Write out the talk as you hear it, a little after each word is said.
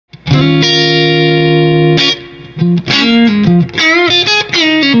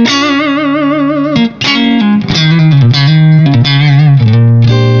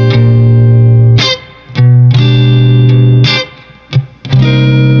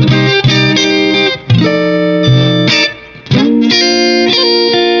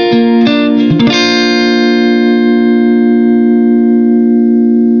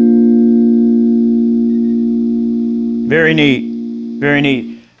neat. Very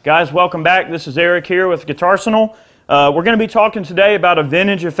neat. Guys, welcome back. This is Eric here with Guitarsenal. We're going to be talking today about a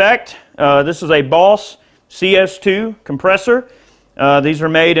vintage effect. This is a Boss CS-2 compressor. These were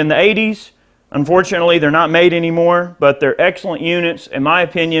made in the 80s. Unfortunately, they're not made anymore, but they're excellent units. In my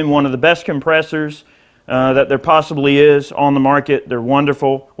opinion, one of the best compressors that there possibly is on the market. They're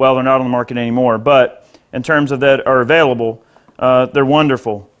wonderful. Well, they're not on the market anymore, but in terms of that are available, they're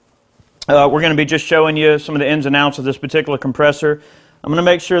wonderful. We're going to be just showing you some of the ins and outs of this particular compressor. I'm going to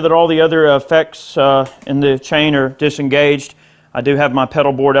make sure that all the other effects in the chain are disengaged. I do have my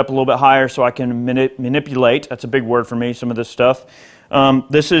pedal board up a little bit higher so I can manipulate, that's a big word for me, some of this stuff.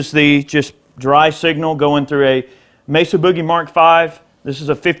 This is the just dry signal going through a Mesa Boogie Mark V. This is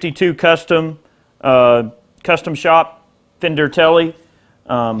a 52 custom shop Fender Telly.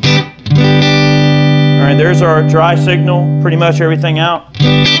 All right, there's our dry signal, pretty much everything out.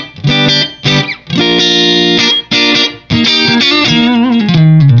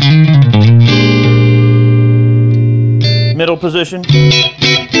 Middle position.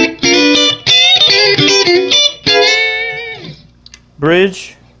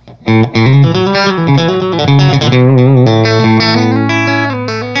 Bridge.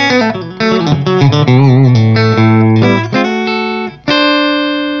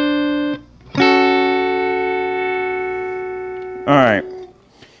 Alright,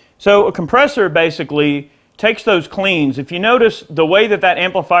 so a compressor basically takes those cleans. If you notice the way that that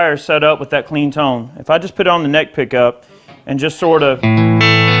amplifier is set up with that clean tone, if I just put it on the neck pickup and just sort of, it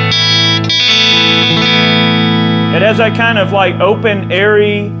has that kind of like open,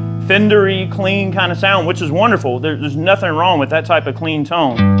 airy, Fendery, clean kind of sound, which is wonderful. There's nothing wrong with that type of clean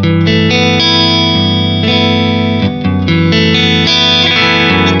tone.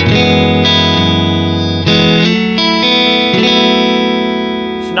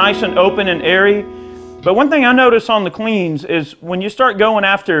 Nice and open and airy. But one thing I notice on the cleans is when you start going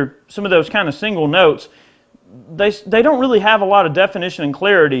after some of those kind of single notes, they don't really have a lot of definition and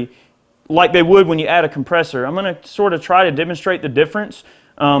clarity like they would when you add a compressor. I'm going to sort of try to demonstrate the difference.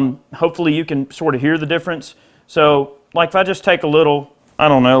 Hopefully you can sort of hear the difference. So like if I just take a little, I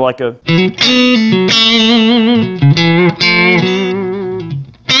don't know, like a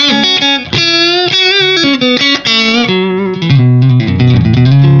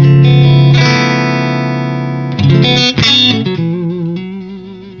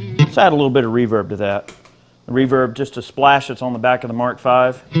let's add a little bit of reverb to that. The reverb, just a splash that's on the back of the Mark V.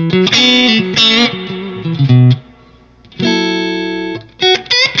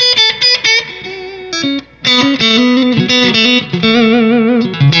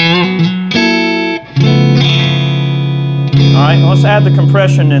 Alright, let's add the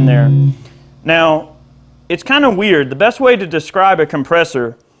compression in there. Now, it's kind of weird. The best way to describe a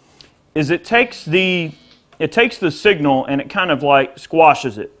compressor is it takes the signal and it kind of like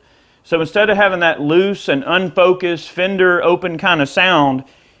squashes it. So instead of having that loose and unfocused Fender open kind of sound,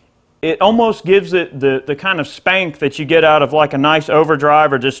 it almost gives it the kind of spank that you get out of like a nice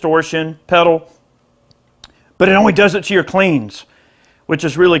overdrive or distortion pedal. But it only does it to your cleans, which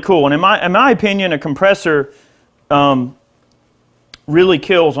is really cool. And in my opinion, a compressor really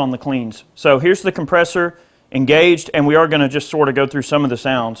kills on the cleans. So here's the compressor engaged, and we are going to just sort of go through some of the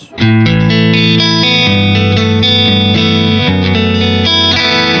sounds.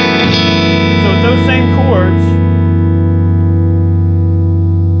 Those same chords,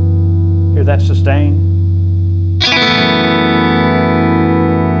 hear that sustain?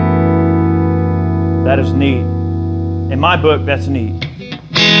 That is neat. In my book, that's neat.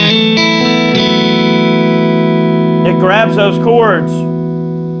 It grabs those chords,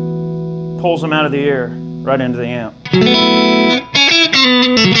 pulls them out of the air, right into the amp.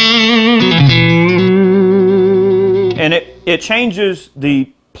 And it changes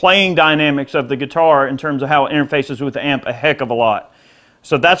the playing dynamics of the guitar in terms of how it interfaces with the amp a heck of a lot.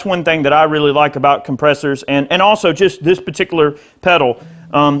 So that's one thing that I really like about compressors, and also just this particular pedal.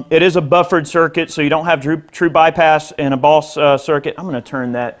 It is a buffered circuit, so you don't have true bypass in a Boss circuit. I'm going to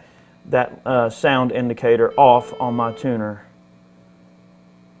turn that sound indicator off on my tuner.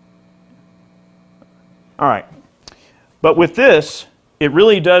 All right, but with this, it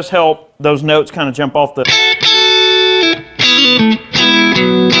really does help those notes kind of jump off the.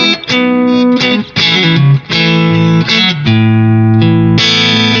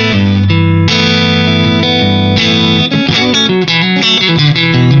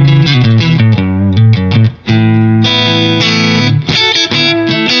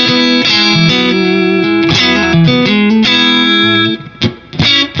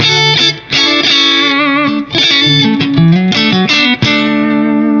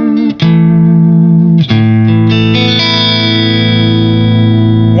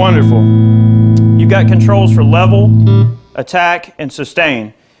 wonderful. You've got controls for level, attack, and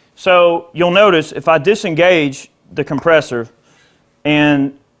sustain. So you'll notice if I disengage the compressor,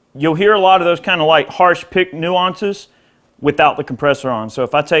 and you'll hear a lot of those kind of like harsh pick nuances without the compressor on. So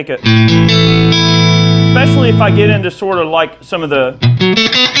if I take it, especially if I get into sort of like some of the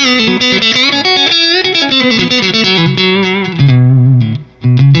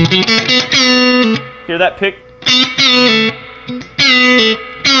hear that pick?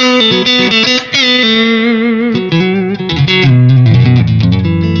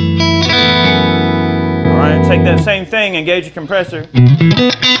 Alright, take that same thing, engage the compressor.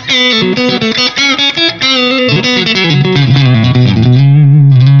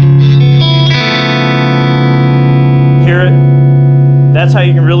 Hear it? That's how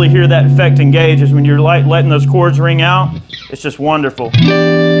you can really hear that effect engage, is when you're letting those chords ring out. It's just wonderful.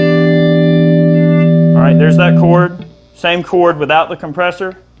 Alright, there's that chord. Same chord without the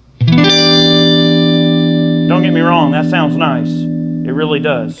compressor. Don't get me wrong, that sounds nice. It really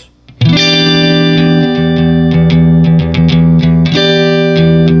does.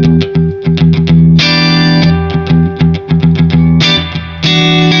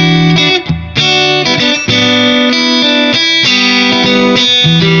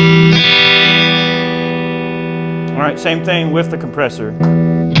 Alright, same thing with the compressor.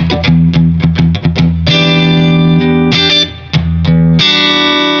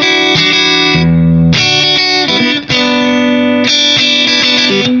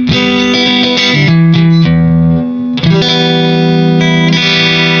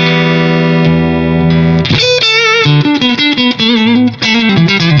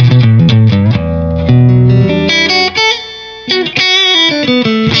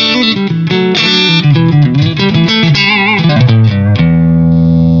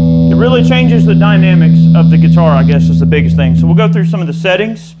 Changes the dynamics of the guitar, I guess, is the biggest thing. So we'll go through some of the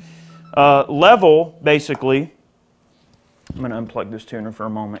settings. Level, basically, I'm going to unplug this tuner for a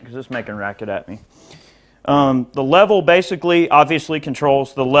moment because it's making racket at me. The level basically, obviously,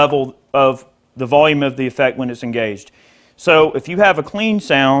 controls the level of the volume of the effect when it's engaged. So if you have a clean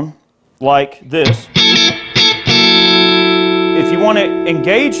sound like this, if you want to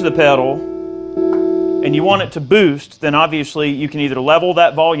engage the pedal and you want it to boost, then obviously you can either level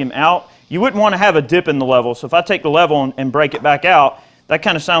that volume out. You wouldn't want to have a dip in the level. So if I take the level and break it back out, that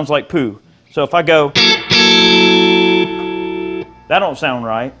kind of sounds like poo. So if I go, that don't sound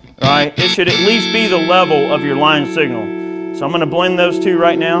right, right? It should at least be the level of your line signal. So I'm going to blend those two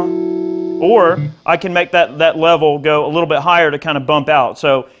right now. Or I can make that level go a little bit higher to kind of bump out.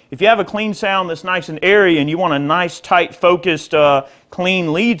 So if you have a clean sound that's nice and airy and you want a nice, tight, focused,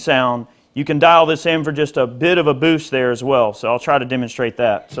 clean lead sound, you can dial this in for just a bit of a boost there as well. So I'll try to demonstrate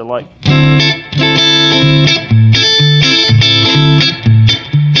that. So like,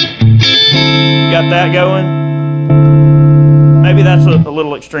 got that going. Maybe that's a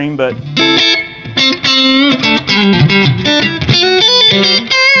little extreme, but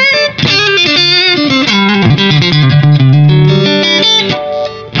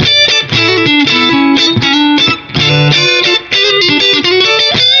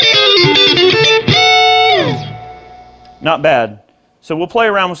not bad. So we'll play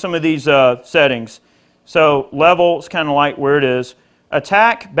around with some of these settings. So level is kind of like where it is.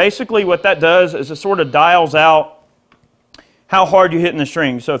 Attack, basically what that does is it sort of dials out how hard you're hitting the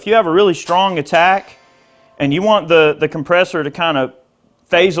strings. So if you have a really strong attack and you want the compressor to kind of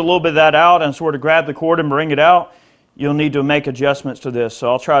phase a little bit of that out and sort of grab the chord and bring it out, you'll need to make adjustments to this. So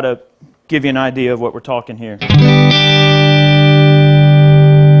I'll try to give you an idea of what we're talking here. If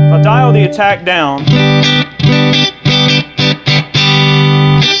I dial the attack down,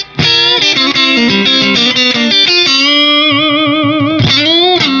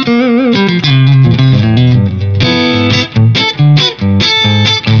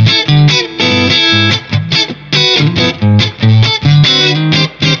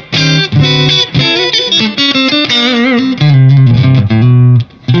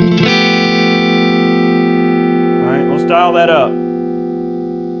 dial that up.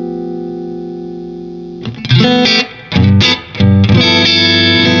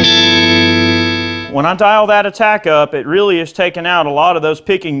 When I dial that attack up, it really is taking out a lot of those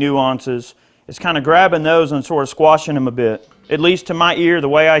picking nuances. It's kind of grabbing those and sort of squashing them a bit. At least to my ear, the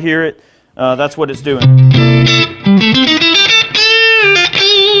way I hear it, that's what it's doing.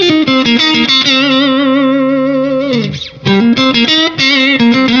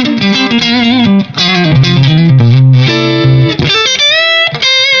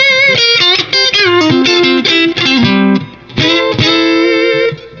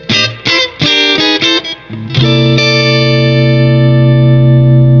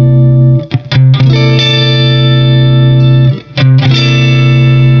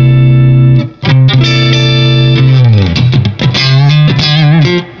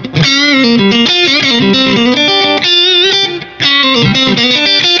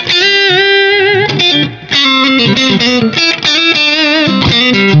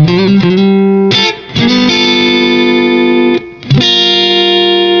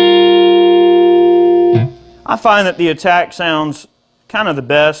 find that the attack sounds kind of the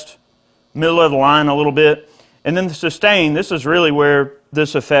best, middle of the line a little bit. And then the sustain, this is really where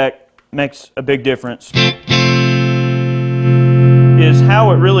this effect makes a big difference, is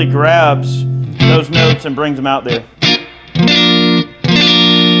how it really grabs those notes and brings them out there.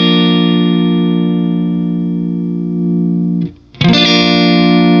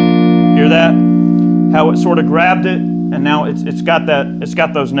 Hear that? How it sort of grabbed it, and now it's got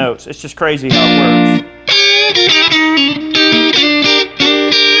those notes. It's just crazy how it works.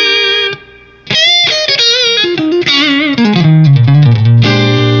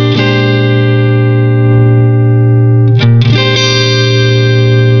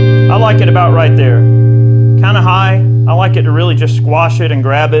 I like it about right there. Kind of high. I like it to really just squash it and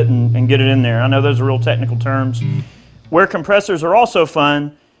grab it and get it in there. I know those are real technical terms. Where compressors are also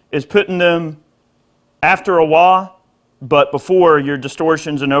fun is putting them after a wah, but before your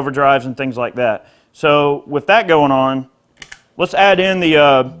distortions and overdrives and things like that. So with that going on, let's add in the,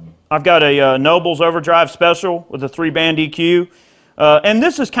 I've got a Noble's Overdrive Special with a 3-band EQ. And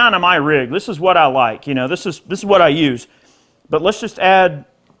this is kind of my rig. This is what I like. You know, this is what I use. But let's just add,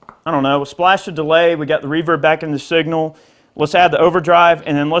 I don't know, a splash of delay. We got the reverb back in the signal. Let's add the overdrive,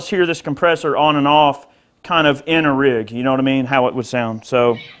 and then let's hear this compressor on and off kind of in a rig. You know what I mean? How it would sound.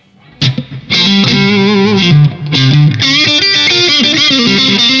 So.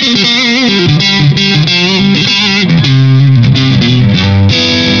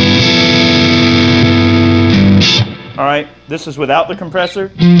 All right, this is without the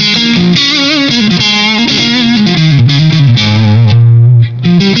compressor.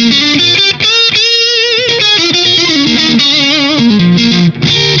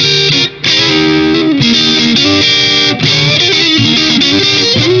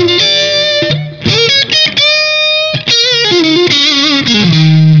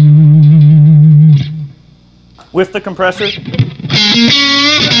 With the compressor.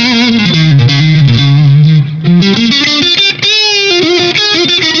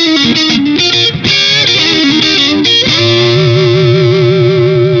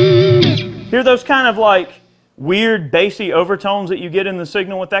 Hear those kind of like weird bassy overtones that you get in the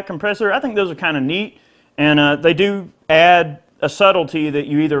signal with that compressor? I think those are kind of neat, and they do add a subtlety that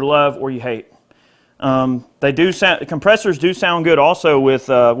you either love or you hate. Compressors do sound good also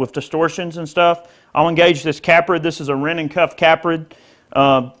with distortions and stuff. I'll engage this Caprid. This is a Wren and Cuff Caprid.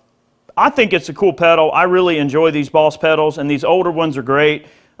 I think it's a cool pedal. I really enjoy these Boss pedals, and these older ones are great.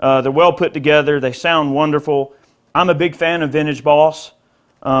 They're well put together. They sound wonderful. I'm a big fan of vintage Boss.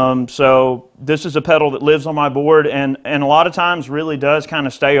 So this is a pedal that lives on my board, and a lot of times really does kind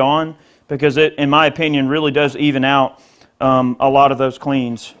of stay on, because it, in my opinion, really does even out a lot of those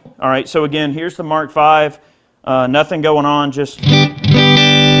cleans. All right, so again, here's the Mark V. Nothing going on, just...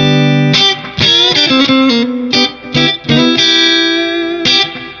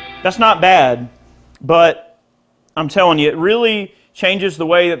 That's not bad, but I'm telling you, it really changes the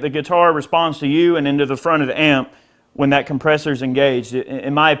way that the guitar responds to you and into the front of the amp when that compressor is engaged. It,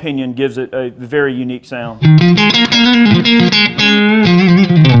 in my opinion, gives it a very unique sound.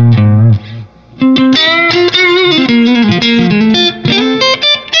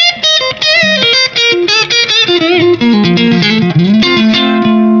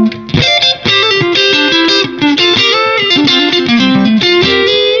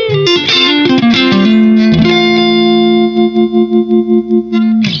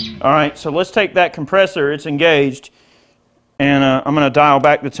 All right, so let's take that compressor, it's engaged, and I'm going to dial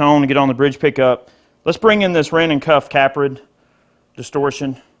back the tone and get on the bridge pickup. Let's bring in this Wren and Cuff Caprid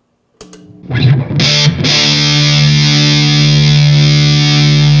distortion.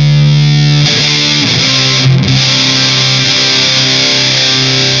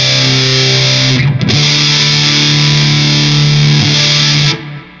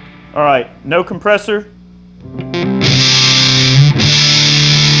 All right, no compressor.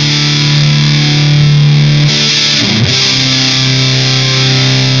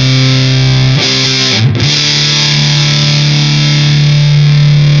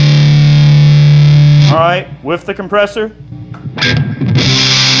 All right, with the compressor.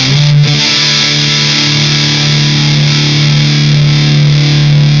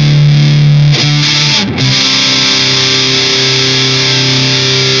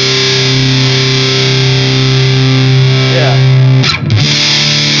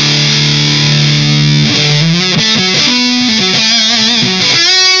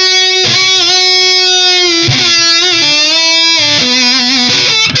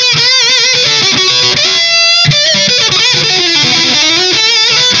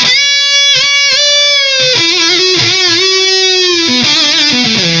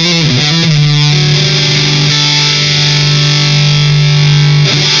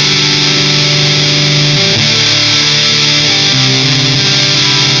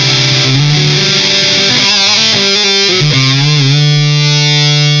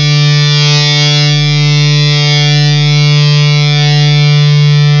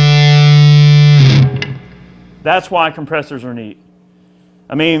 That's why compressors are neat.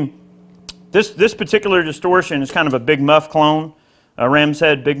 I mean, this particular distortion is kind of a Big Muff clone, a Ram's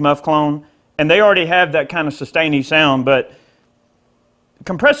Head Big Muff clone, and they already have that kind of sustainy sound, but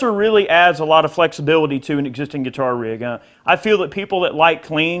compressor really adds a lot of flexibility to an existing guitar rig. I feel that people that like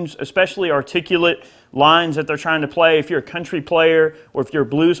cleans, especially articulate lines that they're trying to play, if you're a country player or if you're a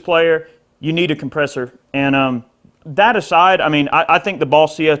blues player, you need a compressor. And that aside, I mean, I think the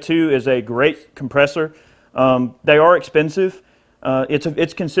Boss CS-2 is a great compressor. They are expensive.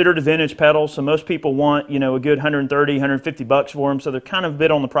 It's considered a vintage pedal, so most people want, you know, a good 130, 150 bucks for them, so they're kind of a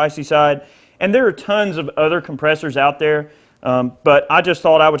bit on the pricey side. And there are tons of other compressors out there. But I just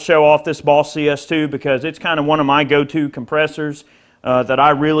thought I would show off this Boss CS-2 because it's kind of one of my go-to compressors that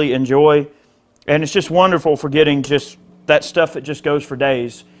I really enjoy. And it's just wonderful for getting just that stuff that just goes for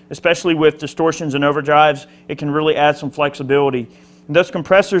days. Especially with distortions and overdrives, it can really add some flexibility. And those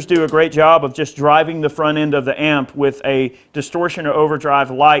compressors do a great job of just driving the front end of the amp with a distortion or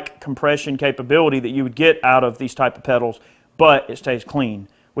overdrive-like compression capability that you would get out of these type of pedals, but it stays clean,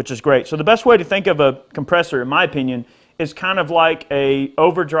 which is great. So the best way to think of a compressor, in my opinion, is kind of like an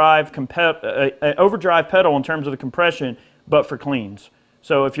overdrive pedal in terms of the compression, but for cleans.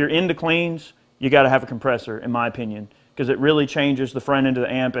 So if you're into cleans, you got to have a compressor, in my opinion, because it really changes the front end of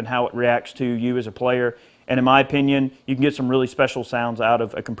the amp and how it reacts to you as a player. And in my opinion, you can get some really special sounds out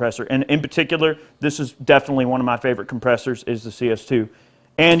of a compressor. And in particular, this is definitely one of my favorite compressors, is the CS-2.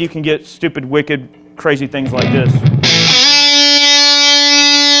 And you can get stupid, wicked, crazy things like this.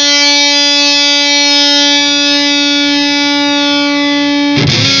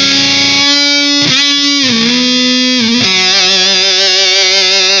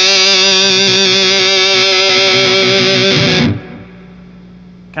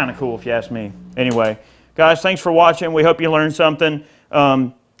 Kind of cool if you ask me. Anyway, guys, thanks for watching. We hope you learned something.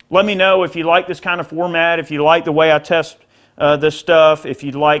 Let me know if you like this kind of format, if you like the way I test this stuff, if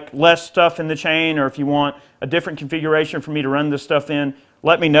you'd like less stuff in the chain, or if you want a different configuration for me to run this stuff in.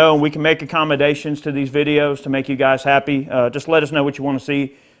 Let me know, and we can make accommodations to these videos to make you guys happy. Just let us know what you want to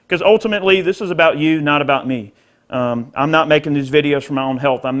see, because ultimately this is about you, not about me. I'm not making these videos for my own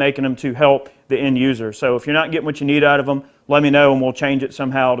health. I'm making them to help the end user. So if you're not getting what you need out of them, let me know and we'll change it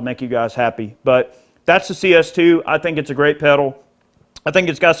somehow to make you guys happy. But that's the CS-2. I think it's a great pedal. I think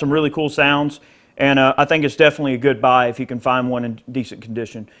it's got some really cool sounds, and I think it's definitely a good buy if you can find one in decent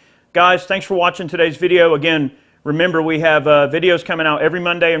condition. Guys, thanks for watching today's video. Again, remember we have videos coming out every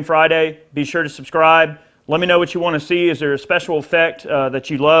Monday and Friday. Be sure to subscribe. Let me know what you want to see. Is there a special effect that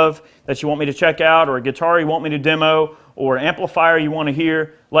you love, that you want me to check out, or a guitar you want me to demo, or an amplifier you want to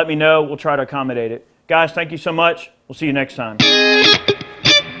hear? Let me know. We'll try to accommodate it. Guys, thank you so much. We'll see you next time.